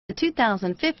The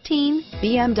 2015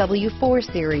 BMW 4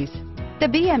 Series. The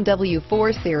BMW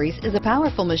 4 Series is a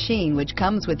powerful machine which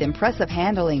comes with impressive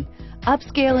handling,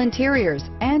 upscale interiors,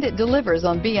 and it delivers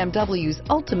on BMW's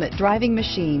ultimate driving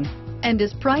machine and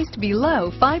is priced below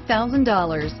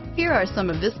 $5,000. Here are some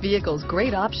of this vehicle's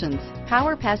great options: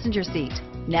 power passenger seat,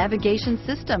 navigation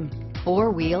system,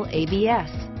 four-wheel ABS,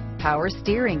 power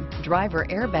steering, driver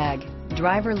airbag,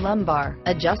 driver lumbar,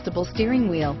 adjustable steering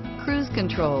wheel, cruise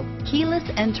control, keyless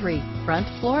entry, front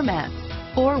floor mats,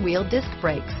 four-wheel disc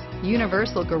brakes,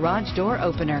 universal garage door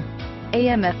opener,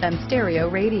 AM/FM stereo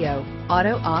radio,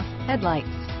 auto-off headlights,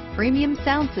 premium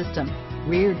sound system,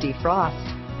 rear defrost,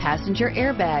 passenger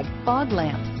airbag, fog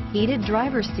lamps, heated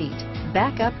driver's seat,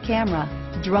 backup camera.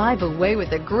 Drive away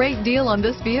with a great deal on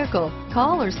this vehicle.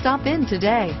 Call or stop in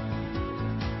today.